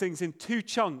things in two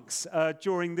chunks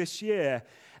during this year.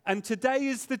 And today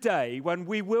is the day when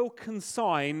we will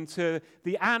consign to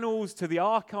the annals, to the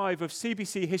archive of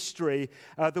CBC history,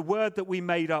 the word that we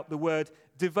made up, the word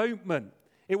devotement.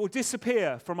 It will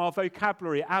disappear from our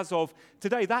vocabulary as of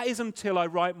today. That is until I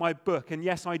write my book. And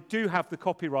yes, I do have the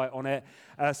copyright on it,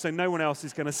 so no one else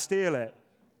is going to steal it.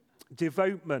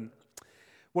 Devotement.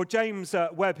 Well, James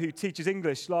Webb, who teaches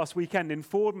English last weekend,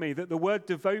 informed me that the word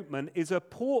devotement is a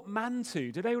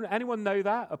portmanteau. Did anyone know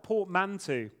that? A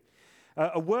portmanteau.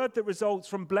 A word that results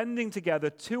from blending together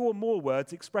two or more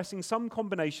words expressing some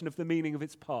combination of the meaning of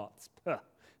its parts.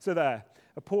 So there,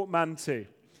 a portmanteau.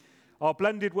 Our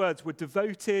blended words were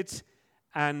devoted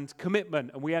and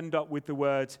commitment, and we end up with the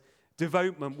word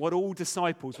devotement, what all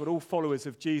disciples, what all followers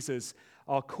of Jesus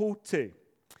are called to.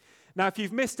 Now, if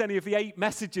you've missed any of the 8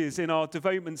 messages in our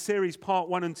devotement series, part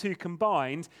 1 and 2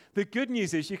 combined, the good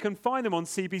news is you can find them on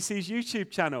CBC's YouTube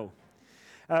channel.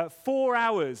 4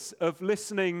 hours of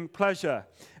listening pleasure,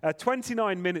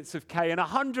 29 minutes of Kay, and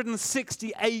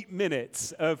 168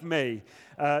 minutes of me.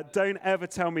 Don't ever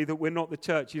tell me that we're not the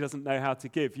church who doesn't know how to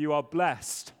give. You are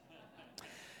blessed.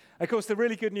 Of course, the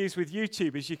really good news with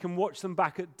YouTube is you can watch them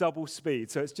back at double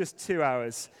speed, so it's just 2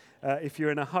 hours if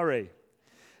you're in a hurry.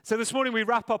 So this morning we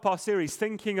wrap up our series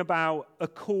thinking about a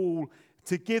call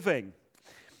to giving.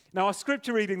 Now, our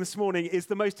scripture reading this morning is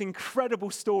the most incredible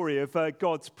story of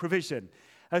God's provision,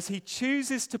 as he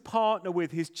chooses to partner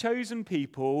with his chosen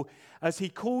people, as he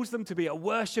calls them to be a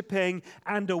worshiping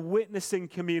and a witnessing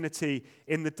community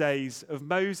in the days of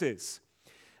Moses.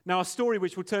 Now, our story,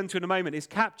 which we'll turn to in a moment, is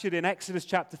captured in Exodus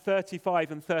chapter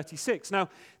 35 and 36. Now,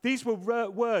 these were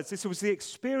words, this was the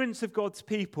experience of God's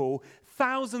people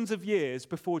thousands of years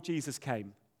before Jesus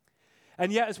came.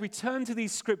 And yet, as we turn to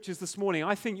these scriptures this morning,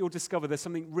 I think you'll discover there's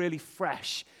something really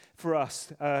fresh for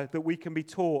us that we can be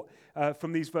taught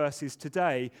from these verses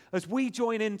today, as we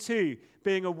join into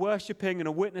being a worshiping and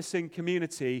a witnessing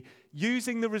community,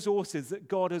 using the resources that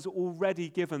God has already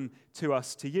given to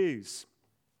us to use.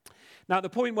 Now, at the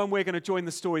point when we're going to join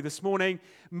the story this morning,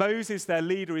 Moses, their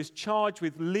leader, is charged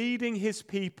with leading his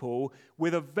people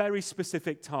with a very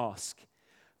specific task.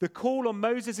 The call on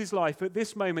Moses' life at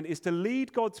this moment is to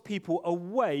lead God's people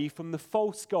away from the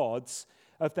false gods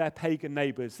of their pagan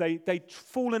neighbors. They'd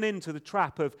fallen into the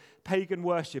trap of pagan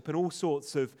worship and all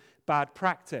sorts of bad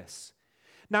practice.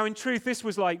 Now, in truth, this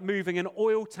was like moving an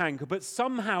oil tanker, but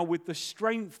somehow with the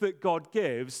strength that God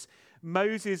gives,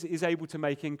 Moses is able to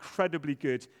make incredibly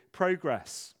good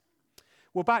progress.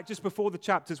 Well, back just before the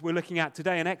chapters we're looking at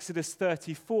today in Exodus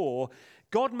 34,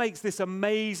 God makes this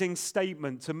amazing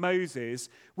statement to Moses,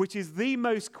 which is the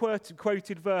most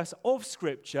quoted verse of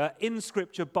Scripture in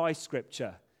Scripture by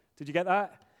Scripture. Did you get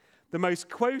that? The most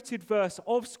quoted verse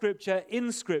of Scripture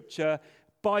in Scripture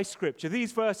by Scripture.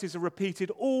 These verses are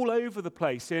repeated all over the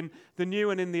place in the New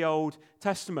and in the Old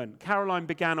Testament. Caroline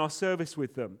began our service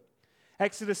with them.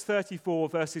 Exodus 34,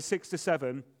 verses 6 to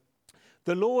 7.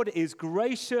 The Lord is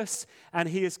gracious and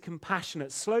he is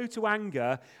compassionate, slow to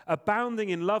anger, abounding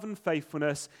in love and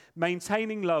faithfulness,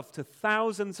 maintaining love to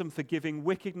thousands and forgiving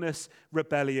wickedness,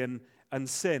 rebellion, and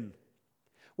sin.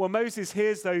 Well, Moses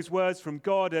hears those words from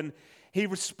God and he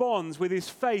responds with his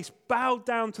face bowed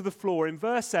down to the floor in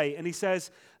verse 8, and he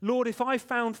says, Lord, if I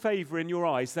found favor in your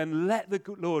eyes, then let the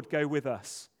Lord go with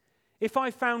us. If I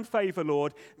found favor,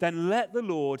 Lord, then let the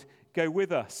Lord go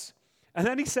with us. And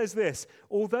then he says this,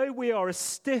 although we are a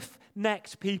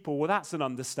stiff-necked people, well, that's an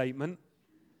understatement.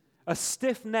 A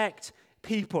stiff-necked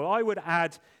people. I would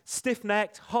add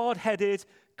stiff-necked, hard-headed,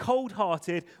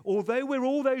 cold-hearted. Although we're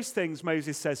all those things,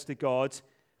 Moses says to God,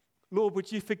 Lord,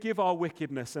 would you forgive our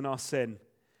wickedness and our sin?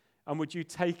 And would you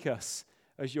take us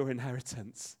as your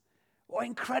inheritance? What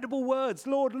incredible words.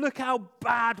 Lord, look how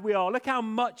bad we are. Look how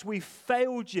much we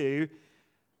failed you.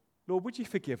 Lord, would you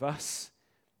forgive us?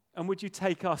 And would you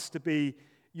take us to be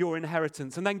your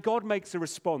inheritance? And then God makes a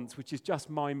response which is just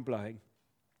mind-blowing.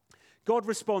 God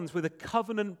responds with a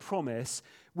covenant promise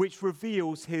which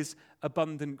reveals his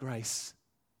abundant grace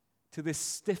to this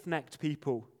stiff-necked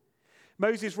people.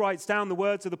 Moses writes down the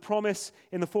words of the promise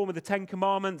in the form of the 10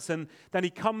 Commandments, and then he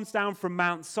comes down from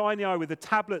Mount Sinai with the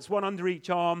tablets, one under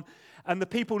each arm, and the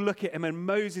people look at him, and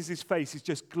Moses' face is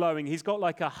just glowing. He's got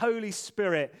like a Holy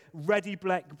Spirit, ready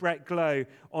black glow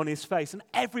on his face, and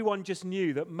everyone just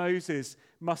knew that Moses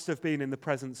must have been in the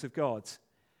presence of God.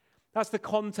 That's the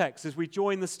context as we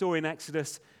join the story in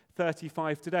Exodus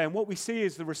 35 today, and what we see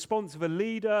is the response of a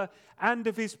leader and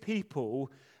of his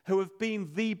people who have been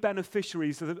the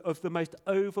beneficiaries of the most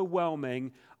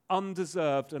overwhelming,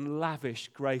 undeserved, and lavish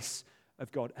grace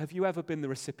of God. Have you ever been the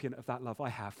recipient of that love? I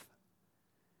have.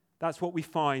 That's what we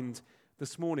find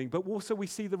this morning, but also we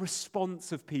see the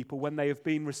response of people when they have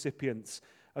been recipients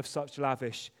of such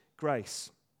lavish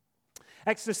grace.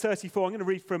 Exodus 34, I'm going to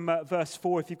read from verse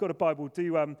 4. If you've got a Bible,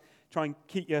 do try and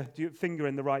keep your finger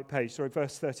in the right page. Sorry,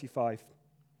 verse 35.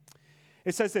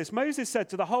 It says this: Moses said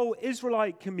to the whole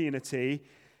Israelite community,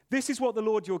 "This is what the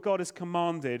Lord your God has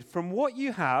commanded. From what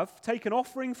you have, take an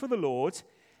offering for the Lord.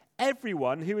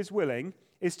 Everyone who is willing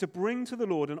is to bring to the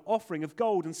Lord an offering of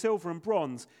gold and silver and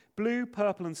bronze, blue,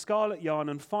 purple, and scarlet yarn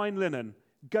and fine linen,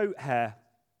 goat hair."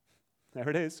 There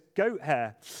it is, goat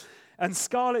hair. "And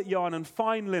scarlet yarn and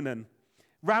fine linen,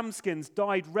 ram skins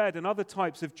dyed red and other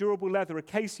types of durable leather,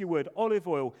 acacia wood, olive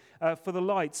oil for the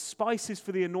lights, spices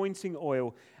for the anointing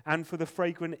oil and for the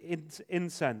fragrant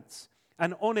incense,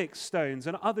 and onyx stones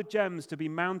and other gems to be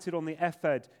mounted on the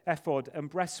ephod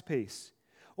and breastpiece.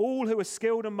 All who are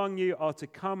skilled among you are to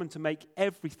come and to make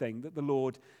everything that the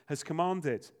Lord has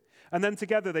commanded." And then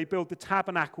together they build the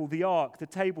tabernacle, the ark, the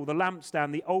table, the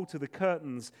lampstand, the altar, the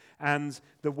curtains, and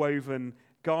the woven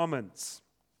garments.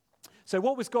 So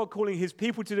what was God calling his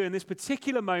people to do in this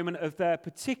particular moment of their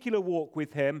particular walk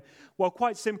with him? Well,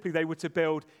 quite simply, they were to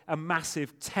build a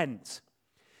massive tent.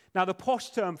 Now, the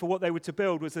posh term for what they were to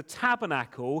build was a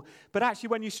tabernacle, but actually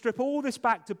when you strip all this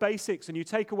back to basics and you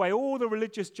take away all the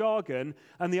religious jargon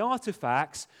and the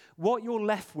artifacts, what you're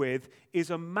left with is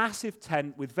a massive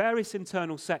tent with various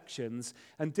internal sections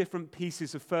and different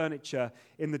pieces of furniture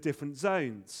in the different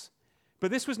zones.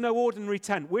 But this was no ordinary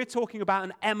tent. We're talking about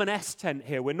an M&S tent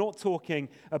here. We're not talking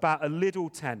about a Lidl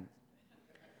tent.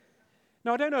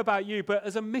 Now, I don't know about you, but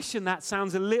as a mission, that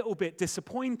sounds a little bit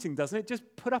disappointing, doesn't it? Just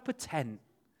put up a tent.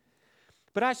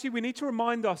 But actually, we need to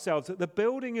remind ourselves that the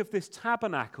building of this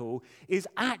tabernacle is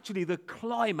actually the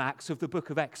climax of the book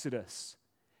of Exodus.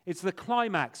 It's the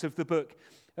climax of the book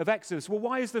of Exodus. Well,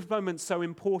 why is this moment so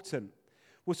important?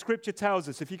 Well, Scripture tells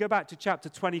us, if you go back to chapter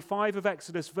 25 of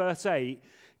Exodus, verse 8,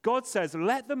 God says,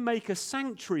 "Let them make a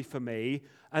sanctuary for me,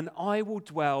 and I will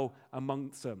dwell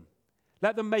amongst them."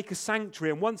 Let them make a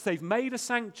sanctuary, and once they've made a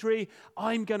sanctuary,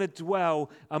 I'm going to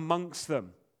dwell amongst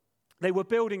them. They were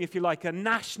building, if you like, a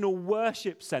national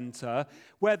worship center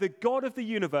where the God of the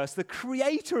universe, the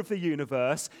creator of the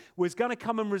universe, was going to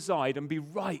come and reside and be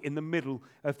right in the middle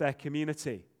of their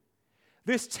community.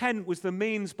 This tent was the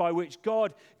means by which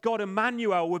God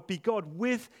Emmanuel, would be God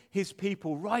with his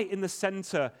people right in the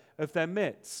center of their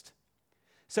midst.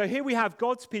 So here we have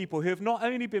God's people who have not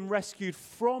only been rescued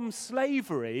from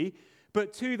slavery,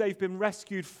 but too, they've been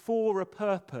rescued for a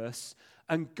purpose,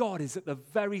 and God is at the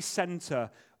very center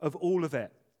of all of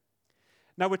it.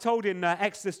 Now, we're told in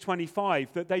Exodus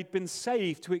 25 that they'd been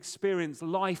saved to experience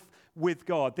life with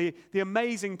God. The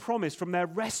amazing promise from their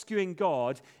rescuing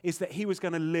God is that he was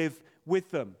going to live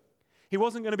with them. He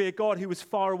wasn't going to be a God who was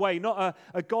far away, not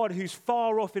a God who's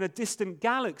far off in a distant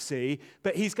galaxy,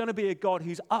 but he's going to be a God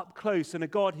who's up close and a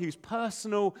God who's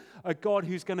personal, a God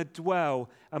who's going to dwell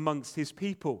amongst his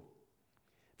people.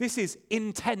 This is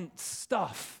intense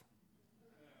stuff.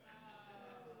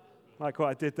 Like what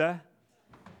I did there?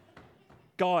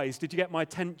 Guys, did you get my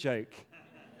tent joke?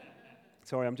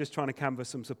 Sorry, I'm just trying to canvass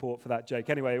some support for that joke.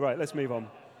 Anyway, right, let's move on.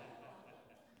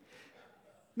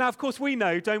 Now, of course, we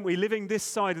know, don't we, living this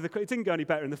side of the cross, it didn't go any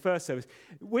better in the first service.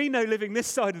 We know living this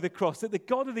side of the cross that the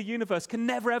God of the universe can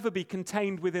never, ever be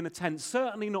contained within a tent,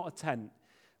 certainly not a tent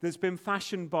that's been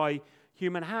fashioned by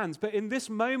human hands. But in this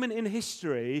moment in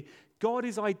history, God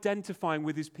is identifying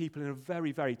with his people in a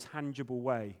very, very tangible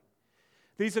way.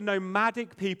 These are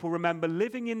nomadic people, remember,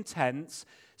 living in tents.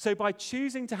 So by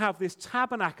choosing to have this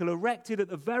tabernacle erected at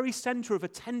the very center of a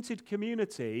tented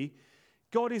community,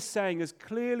 God is saying as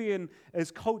clearly and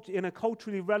in a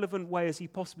culturally relevant way as he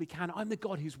possibly can, I'm the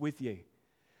God who's with you.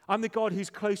 I'm the God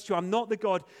who's close to you. I'm not the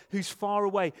God who's far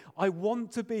away. I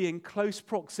want to be in close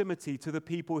proximity to the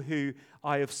people who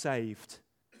I have saved.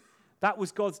 That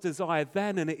was God's desire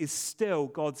then, and it is still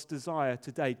God's desire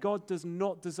today. God does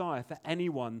not desire for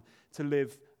anyone to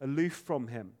live aloof from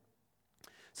him.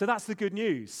 So that's the good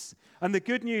news. And the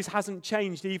good news hasn't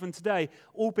changed even today,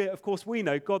 albeit, of course, we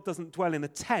know God doesn't dwell in a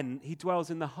tent. He dwells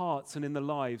in the hearts and in the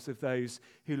lives of those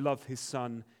who love his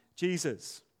son,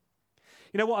 Jesus.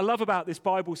 You know, what I love about this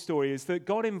Bible story is that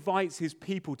God invites his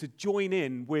people to join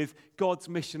in with God's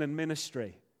mission and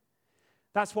ministry.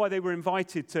 That's why they were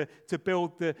invited to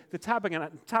build the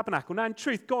tabernacle. Now, in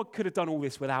truth, God could have done all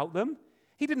this without them.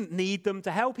 He didn't need them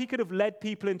to help. He could have led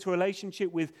people into a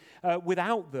relationship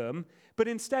without them. But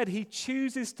instead, he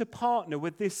chooses to partner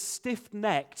with this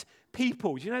stiff-necked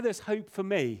people. Do you know there's hope for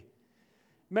me?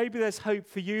 Maybe there's hope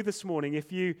for you this morning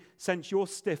if you sense you're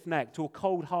stiff-necked or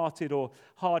cold-hearted or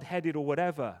hard-headed or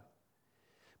whatever.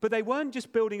 But they weren't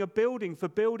just building a building for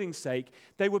building's sake.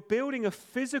 They were building a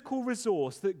physical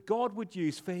resource that God would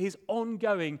use for his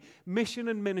ongoing mission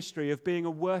and ministry of being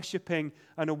a worshipping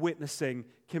and a witnessing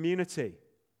community.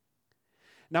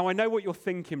 Now, I know what you're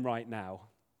thinking right now.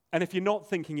 And if you're not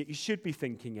thinking it, you should be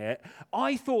thinking it.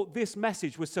 I thought this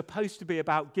message was supposed to be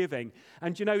about giving.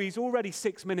 And you know, he's already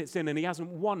 6 minutes in and he hasn't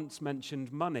once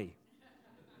mentioned money.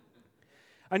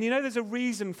 And you know, there's a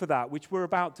reason for that, which we're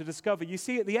about to discover. You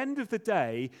see, at the end of the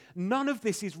day, none of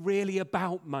this is really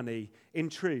about money in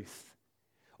truth.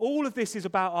 All of this is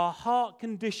about our heart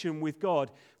condition with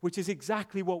God, which is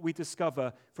exactly what we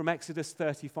discover from Exodus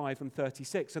 35 and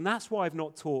 36. And that's why I've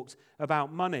not talked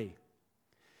about money.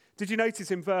 Did you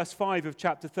notice in verse 5 of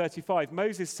chapter 35,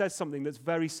 Moses says something that's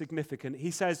very significant.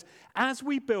 He says, as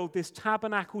we build this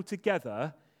tabernacle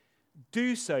together,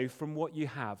 do so from what you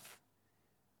have.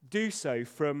 Do so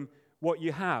from what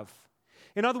you have.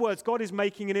 In other words, God is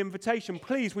making an invitation.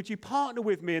 Please, would you partner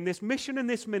with me in this mission and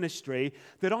this ministry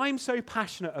that I'm so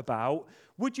passionate about?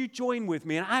 Would you join with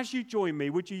me? And as you join me,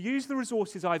 would you use the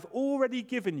resources I've already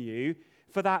given you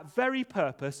for that very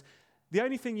purpose? The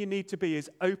only thing you need to be is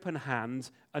open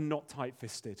hand and not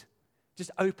tight-fisted.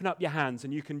 Just open up your hands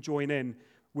and you can join in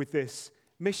with this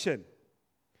mission.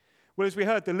 Well, as we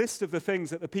heard, the list of the things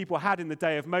that the people had in the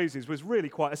day of Moses was really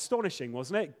quite astonishing,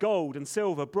 wasn't it? Gold and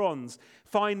silver, bronze,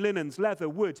 fine linens, leather,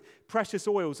 wood, precious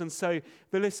oils, and so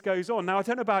the list goes on. Now, I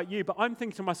don't know about you, but I'm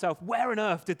thinking to myself, where on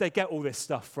earth did they get all this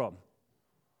stuff from?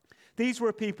 These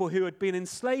were people who had been in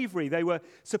slavery. They were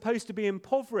supposed to be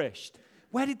impoverished.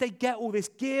 Where did they get all this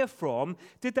gear from?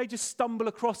 Did they just stumble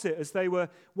across it as they were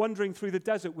wandering through the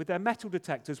desert with their metal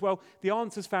detectors? Well, the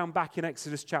answer's found back in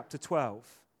Exodus chapter 12.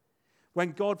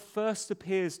 When God first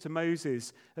appears to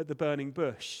Moses at the burning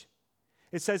bush.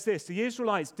 It says this, the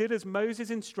Israelites did as Moses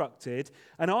instructed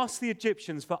and asked the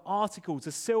Egyptians for articles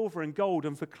of silver and gold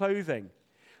and for clothing.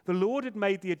 The Lord had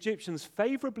made the Egyptians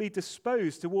favorably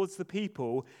disposed towards the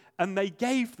people, and they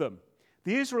gave them.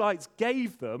 The Israelites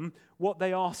gave them what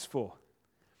they asked for.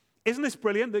 Isn't this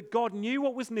brilliant that God knew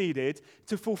what was needed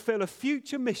to fulfill a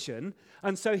future mission,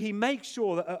 and so he makes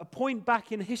sure that at a point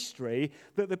back in history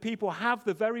that the people have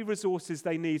the very resources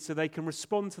they need so they can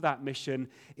respond to that mission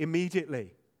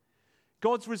immediately.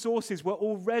 God's resources were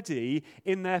already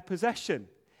in their possession.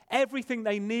 Everything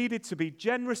they needed to be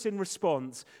generous in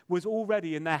response was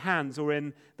already in their hands or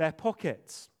in their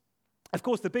pockets. Of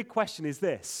course, the big question is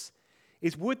this,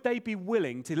 is would they be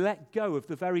willing to let go of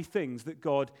the very things that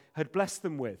God had blessed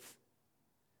them with?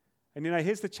 And you know,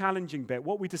 here's the challenging bit.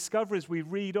 What we discover as we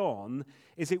read on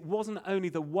is it wasn't only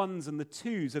the ones and the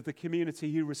twos of the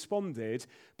community who responded,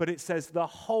 but it says the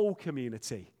whole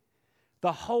community.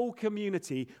 The whole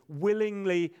community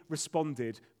willingly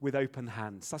responded with open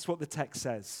hands. That's what the text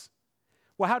says.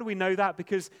 Well, how do we know that?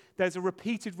 Because there's a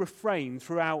repeated refrain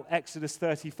throughout Exodus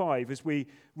 35 as we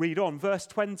read on. Verse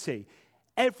 20,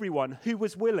 everyone who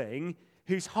was willing,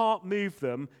 whose heart moved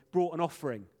them, brought an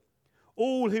offering.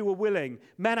 All who were willing,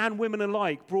 men and women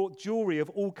alike, brought jewelry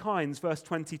of all kinds, verse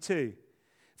 22.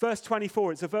 Verse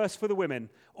 24, it's a verse for the women.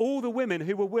 All the women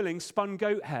who were willing spun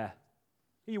goat hair.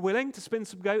 Are you willing to spin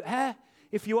some goat hair?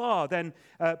 If you are, then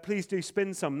please do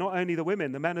spin some. Not only the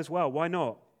women, the men as well. Why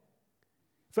not?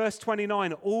 Verse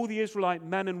 29, all the Israelite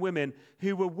men and women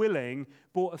who were willing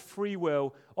brought a free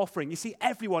will offering. You see,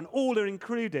 everyone, all are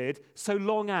included, so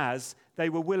long as they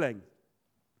were willing.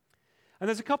 And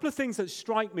there's a couple of things that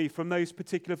strike me from those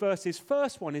particular verses.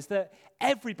 First one is that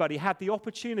everybody had the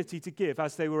opportunity to give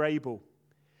as they were able.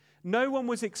 No one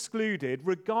was excluded,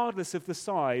 regardless of the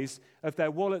size of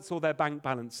their wallets or their bank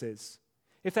balances.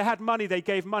 If they had money, they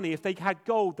gave money. If they had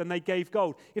gold, then they gave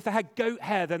gold. If they had goat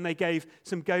hair, then they gave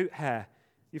some goat hair.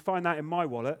 You find that in my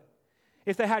wallet.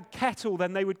 If they had cattle,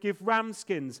 then they would give ram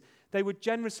skins. They would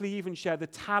generously even share the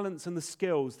talents and the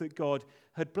skills that God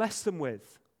had blessed them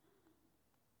with.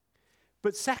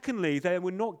 But secondly, they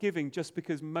were not giving just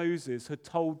because Moses had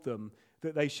told them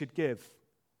that they should give.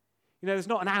 You know, there's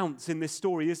not an ounce in this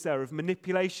story, is there, of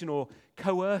manipulation or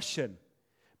coercion.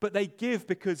 But they give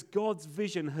because God's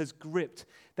vision has gripped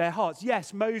their hearts.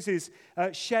 Yes, Moses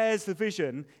shares the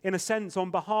vision, in a sense,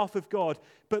 on behalf of God.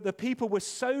 But the people were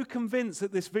so convinced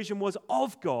that this vision was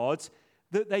of God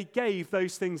that they gave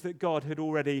those things that God had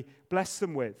already blessed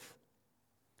them with.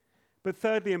 But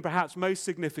thirdly, and perhaps most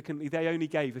significantly, they only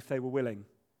gave if they were willing.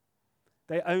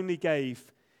 They only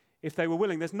gave if they were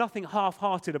willing. There's nothing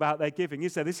half-hearted about their giving,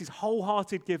 is there? This is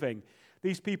wholehearted giving.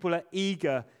 These people are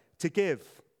eager to give.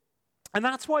 And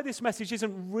that's why this message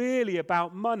isn't really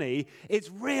about money. It's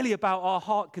really about our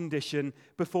heart condition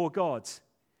before God.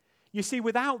 You see,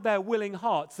 without their willing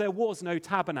hearts, there was no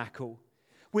tabernacle.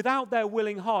 Without their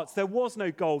willing hearts, there was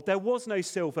no gold, there was no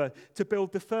silver to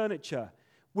build the furniture.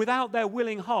 Without their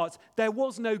willing hearts, there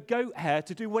was no goat hair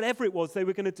to do whatever it was they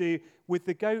were going to do with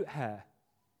the goat hair.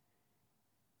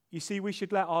 You see, we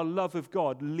should let our love of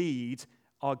God lead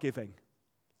our giving.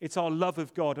 It's our love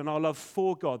of God and our love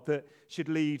for God that should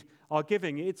lead our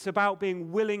giving. It's about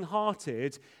being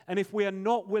willing-hearted, and if we are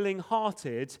not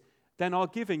willing-hearted, then our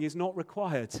giving is not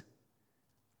required.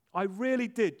 I really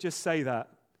did just say that.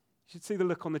 You should see the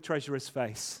look on the treasurer's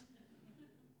face.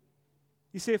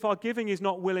 You see, if our giving is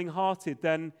not willing-hearted,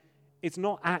 then it's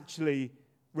not actually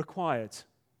required.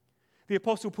 The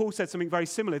Apostle Paul said something very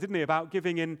similar, didn't he, about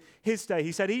giving in his day.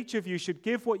 He said, each of you should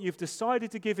give what you've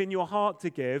decided to give in your heart to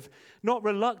give, not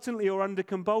reluctantly or under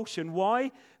compulsion.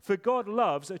 Why? For God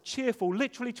loves a cheerful,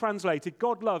 literally translated,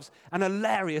 God loves an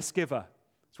hilarious giver.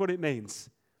 That's what it means.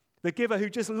 The giver who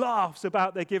just laughs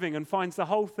about their giving and finds the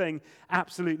whole thing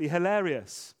absolutely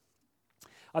hilarious.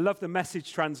 I love the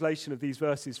Message translation of these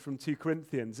verses from 2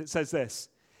 Corinthians. It says this,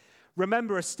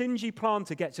 remember, a stingy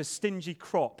planter gets a stingy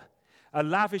crop. A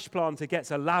lavish planter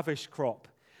gets a lavish crop.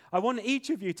 I want each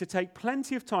of you to take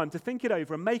plenty of time to think it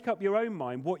over and make up your own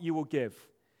mind what you will give.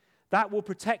 That will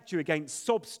protect you against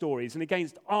sob stories and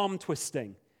against arm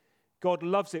twisting. God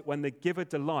loves it when the giver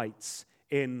delights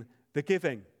in the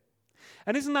giving.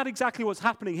 And isn't that exactly what's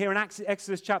happening here in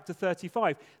Exodus chapter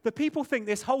 35? The people think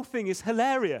this whole thing is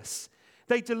hilarious.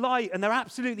 They delight and they're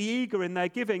absolutely eager in their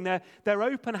giving. They're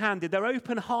open-handed, they're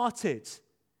open-hearted.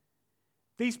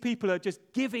 These people are just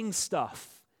giving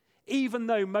stuff, even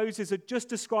though Moses had just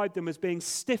described them as being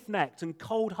stiff-necked and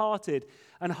cold-hearted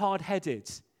and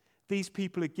hard-headed. These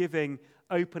people are giving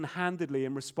open-handedly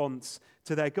in response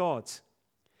to their God.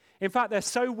 In fact, they're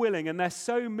so willing and they're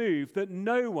so moved that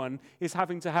no one is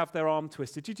having to have their arm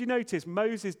twisted. Did you notice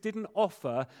Moses didn't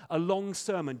offer a long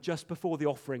sermon just before the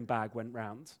offering bag went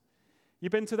round?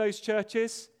 You been to those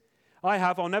churches? I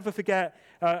have. I'll never forget,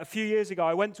 a few years ago,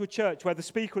 I went to a church where the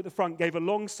speaker at the front gave a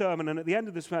long sermon, and at the end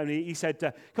of the sermon, he said,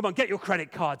 come on, get your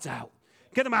credit cards out.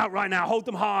 Get them out right now. Hold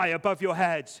them high above your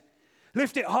head.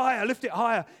 Lift it higher, lift it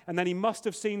higher. And then he must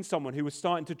have seen someone who was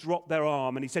starting to drop their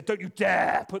arm, and he said, don't you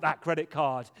dare put that credit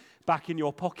card back in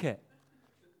your pocket.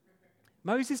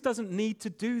 Moses doesn't need to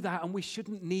do that, and we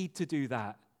shouldn't need to do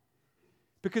that.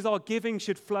 Because our giving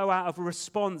should flow out of a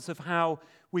response of how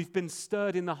we've been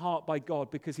stirred in the heart by God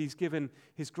because he's given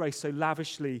his grace so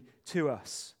lavishly to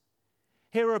us.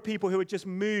 Here are people who are just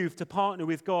moved to partner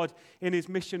with God in his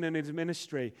mission and his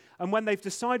ministry. And when they've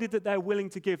decided that they're willing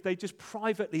to give, they just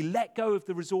privately let go of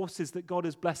the resources that God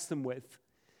has blessed them with.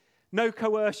 No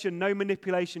coercion, no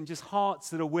manipulation, just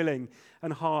hearts that are willing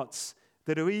and hearts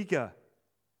that are eager.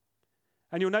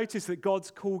 And you'll notice that God's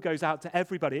call goes out to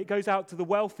everybody. It goes out to the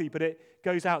wealthy, but it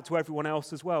goes out to everyone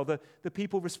else as well. The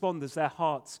people respond as their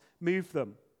hearts move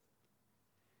them.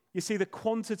 You see, the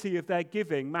quantity of their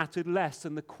giving mattered less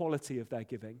than the quality of their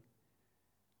giving.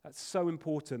 That's so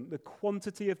important. The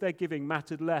quantity of their giving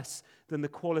mattered less than the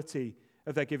quality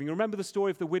of their giving. Remember the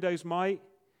story of the widow's mite?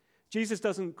 Jesus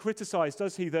doesn't criticize,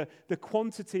 does he, the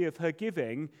quantity of her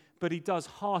giving, but he does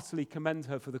heartily commend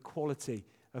her for the quality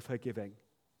of her giving.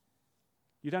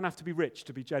 You don't have to be rich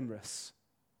to be generous.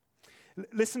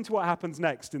 Listen to what happens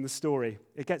next in the story.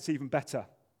 It gets even better.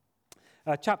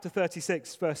 Chapter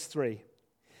 36, verse 3.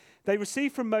 They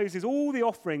received from Moses all the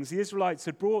offerings the Israelites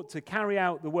had brought to carry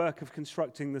out the work of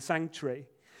constructing the sanctuary.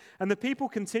 And the people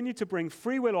continued to bring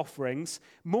free will offerings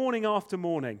morning after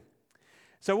morning.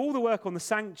 So all the work on the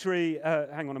sanctuary,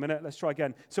 hang on a minute, let's try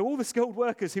again. So all the skilled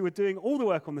workers who were doing all the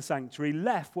work on the sanctuary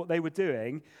left what they were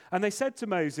doing, and they said to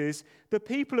Moses, the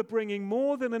people are bringing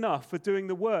more than enough for doing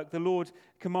the work the Lord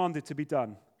commanded to be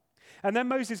done. And then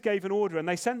Moses gave an order, and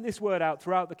they sent this word out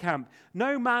throughout the camp.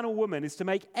 No man or woman is to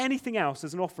make anything else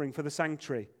as an offering for the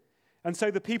sanctuary. And so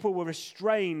the people were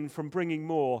restrained from bringing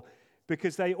more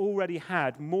because they already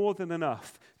had more than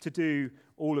enough to do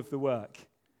all of the work.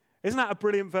 Isn't that a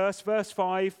brilliant verse? Verse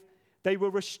 5, they were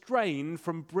restrained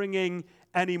from bringing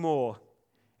any more.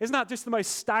 Isn't that just the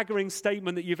most staggering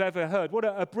statement that you've ever heard? What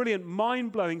a brilliant,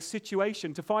 mind-blowing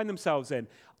situation to find themselves in.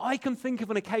 I can think of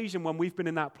an occasion when we've been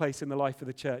in that place in the life of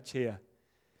the church here.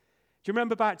 Do you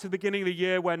remember back to the beginning of the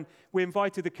year when we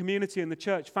invited the community and the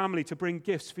church family to bring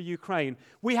gifts for Ukraine?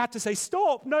 We had to say,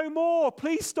 stop, no more,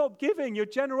 please stop giving. Your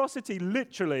generosity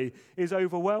literally is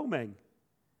overwhelming.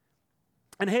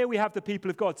 And here we have the people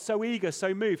of God, so eager,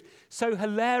 so moved, so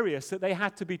hilarious that they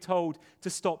had to be told to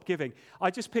stop giving.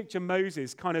 I just picture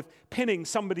Moses kind of pinning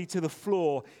somebody to the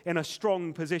floor in a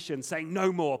strong position, saying,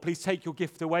 no more, please take your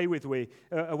gift away with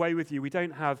you. We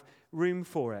don't have room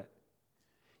for it.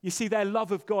 You see, their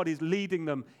love of God is leading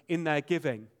them in their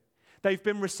giving. They've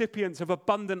been recipients of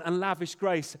abundant and lavish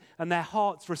grace, and their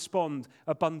hearts respond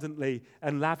abundantly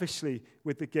and lavishly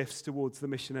with the gifts towards the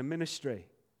mission and ministry.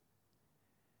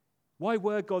 Why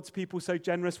were God's people so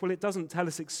generous? Well, it doesn't tell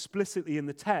us explicitly in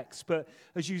the text, but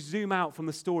as you zoom out from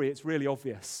the story, it's really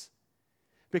obvious.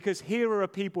 Because here are a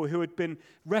people who had been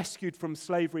rescued from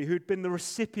slavery, who had been the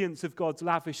recipients of God's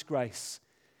lavish grace.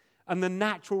 And the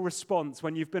natural response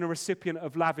when you've been a recipient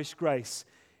of lavish grace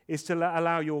is to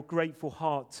allow your grateful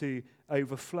heart to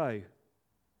overflow.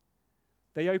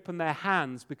 They opened their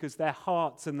hands because their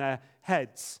hearts and their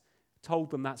heads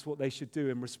told them that's what they should do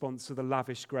in response to the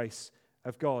lavish grace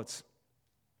of God.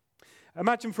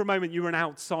 Imagine for a moment you were an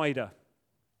outsider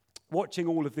watching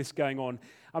all of this going on.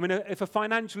 I mean, if a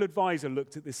financial advisor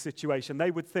looked at this situation,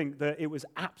 they would think that it was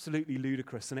absolutely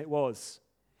ludicrous, and it was.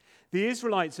 The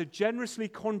Israelites are generously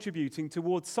contributing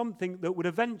towards something that would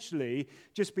eventually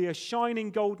just be a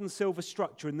shining gold and silver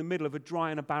structure in the middle of a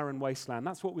dry and a barren wasteland.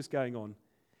 That's what was going on.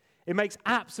 It makes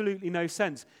absolutely no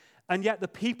sense. And yet the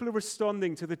people are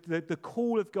responding to the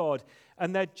call of God,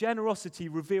 and their generosity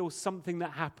reveals something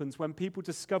that happens when people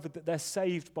discover that they're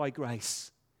saved by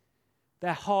grace.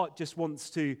 Their heart just wants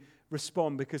to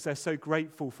respond because they're so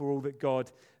grateful for all that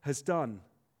God has done.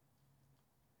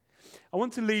 I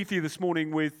want to leave you this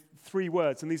morning with 3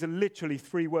 words, and these are literally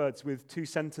 3 words with 2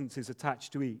 sentences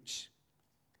attached to each.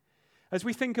 As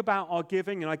we think about our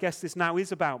giving, and I guess this now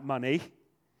is about money,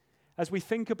 as we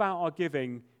think about our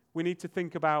giving, we need to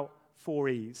think about 4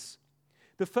 E's.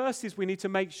 The first is we need to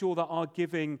make sure that our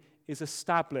giving is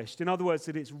established. In other words,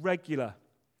 that it's regular.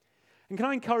 And can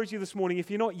I encourage you this morning,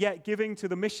 if you're not yet giving to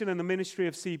the mission and the ministry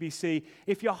of CBC,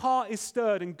 if your heart is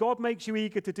stirred and God makes you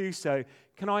eager to do so,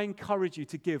 can I encourage you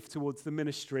to give towards the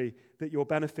ministry that you're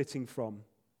benefiting from?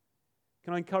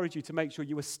 Can I encourage you to make sure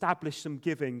you establish some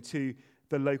giving to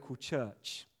the local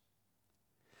church?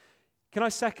 Can I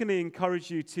secondly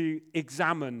encourage you to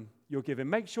examine your giving?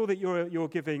 Make sure that your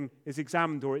giving is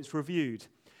examined or it's reviewed.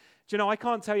 Do you know, I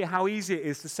can't tell you how easy it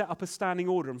is to set up a standing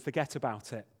order and forget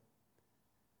about it.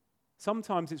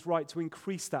 Sometimes it's right to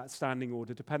increase that standing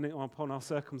order depending upon our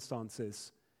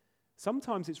circumstances.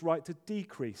 Sometimes it's right to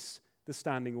decrease the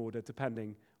standing order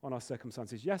depending on our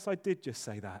circumstances. Yes, I did just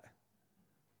say that.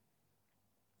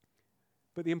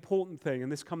 But the important thing,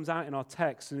 and this comes out in our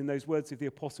text and in those words of the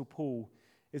Apostle Paul,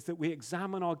 is that we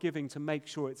examine our giving to make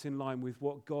sure it's in line with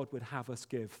what God would have us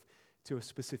give to a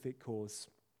specific cause.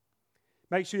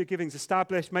 Make sure your giving's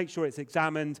established, make sure it's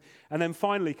examined, and then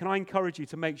finally, can I encourage you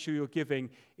to make sure your giving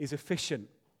is efficient?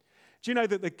 Do you know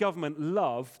that the government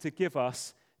love to give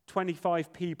us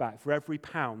 25p back for every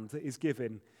pound that is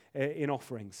given in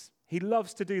offerings? He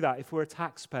loves to do that if we're a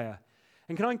taxpayer.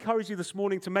 And can I encourage you this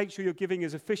morning to make sure your giving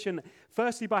is efficient,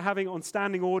 firstly by having it on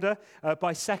standing order,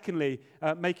 by secondly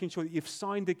making sure that you've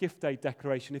signed a gift aid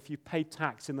declaration if you've paid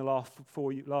tax in the last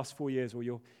 4 years or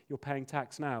you're paying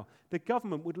tax now. The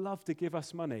government would love to give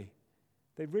us money.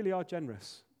 They really are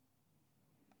generous.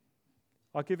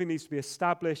 Our giving needs to be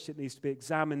established, it needs to be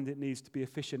examined, it needs to be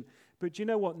efficient. But do you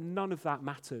know what? None of that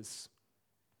matters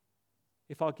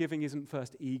if our giving isn't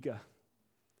first eager,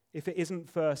 if it isn't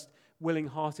first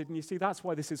willing-hearted. And you see, that's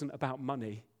why this isn't about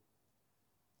money.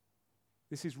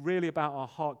 This is really about our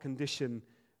heart condition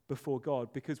before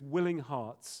God, because willing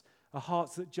hearts are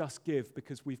hearts that just give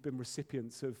because we've been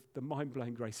recipients of the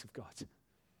mind-blowing grace of God.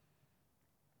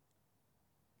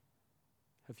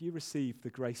 Have you received the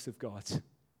grace of God?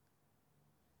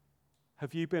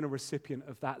 Have you been a recipient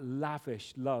of that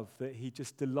lavish love that he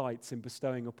just delights in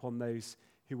bestowing upon those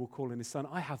who will call on his Son?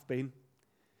 I have been.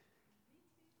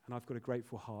 And I've got a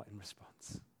grateful heart in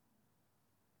response.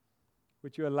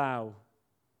 Would you allow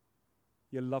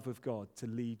your love of God to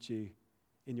lead you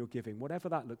in your giving, whatever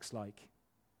that looks like?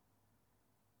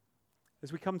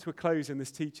 As we come to a close in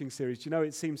this teaching series, do you know,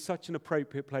 it seems such an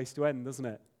appropriate place to end, doesn't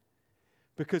it?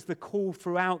 Because the call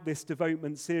throughout this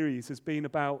devotement series has been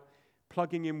about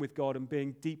plugging in with God and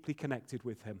being deeply connected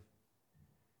with him.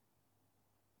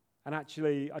 And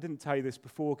actually, I didn't tell you this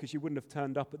before because you wouldn't have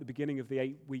turned up at the beginning of the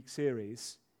 8-week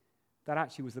series. That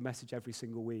actually was the message every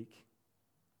single week.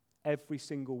 Every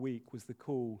single week was the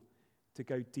call to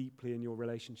go deeply in your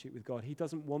relationship with God. He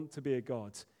doesn't want to be a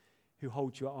God who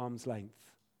holds you at arm's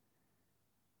length,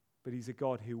 but he's a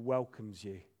God who welcomes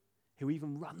you, who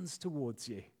even runs towards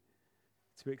you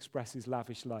to express his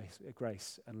lavish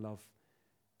grace and love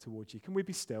towards you. Can we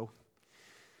be still?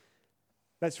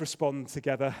 Let's respond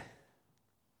together.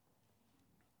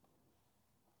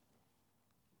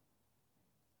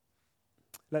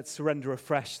 Let's surrender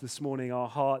afresh this morning our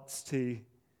hearts to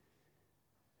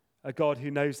a God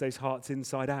who knows those hearts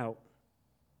inside out.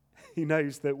 He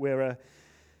knows that we're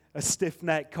a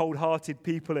stiff-necked, cold-hearted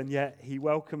people, and yet he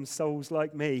welcomes souls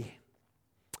like me.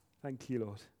 Thank you,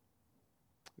 Lord.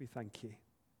 We thank you.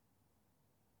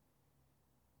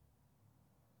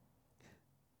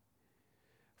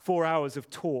 Four hours of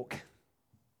talk.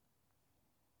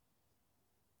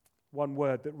 One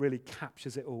word that really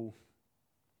captures it all.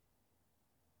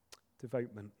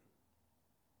 Devotement.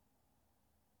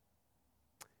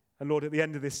 And Lord, at the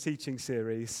end of this teaching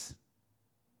series,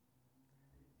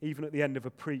 even at the end of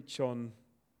a preach on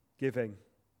giving,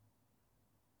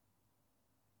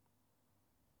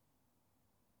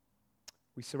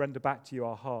 we surrender back to you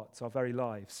our hearts, our very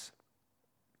lives.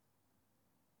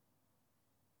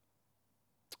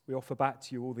 We offer back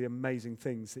to you all the amazing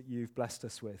things that you've blessed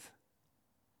us with.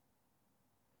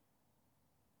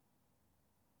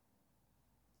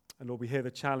 And Lord, we hear the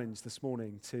challenge this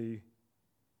morning to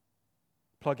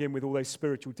plug in with all those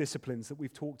spiritual disciplines that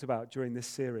we've talked about during this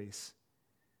series.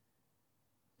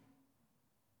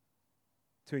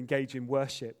 To engage in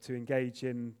worship, to engage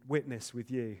in witness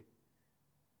with you.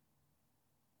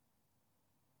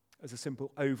 As a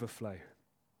simple overflow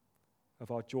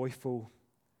of our joyful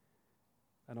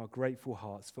and our grateful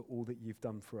hearts for all that you've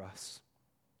done for us.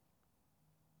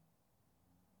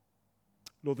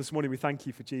 Lord, this morning we thank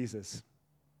you for Jesus.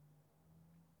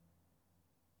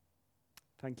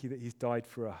 Thank you that he's died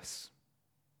for us.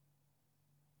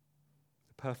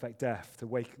 The perfect death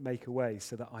to make a way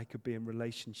so that I could be in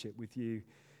relationship with you,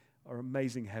 our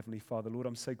amazing Heavenly Father. Lord,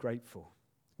 I'm so grateful.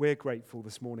 We're grateful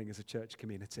this morning as a church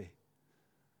community.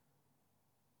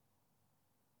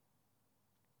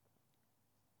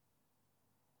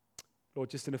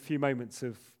 Lord, just in a few moments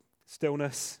of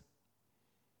stillness,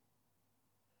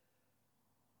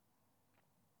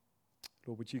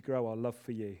 Lord, would you grow our love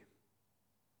for you?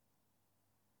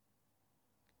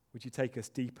 Would you take us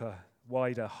deeper,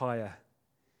 wider, higher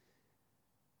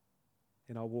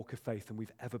in our walk of faith than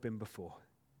we've ever been before?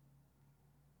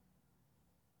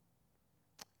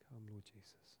 Come, Lord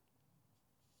Jesus.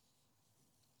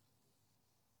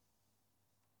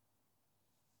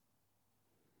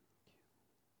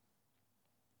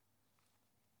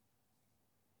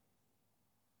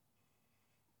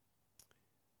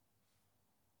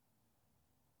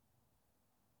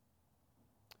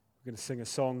 We're going to sing a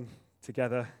song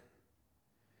together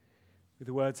with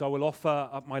the words, I will offer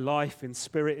up my life in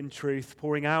spirit and truth,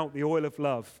 pouring out the oil of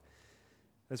love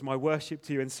as my worship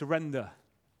to you. In surrender,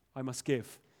 I must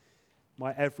give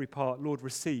my every part. Lord,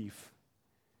 receive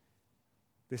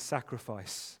this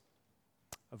sacrifice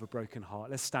of a broken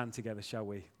heart. Let's stand together, shall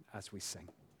we, as we sing.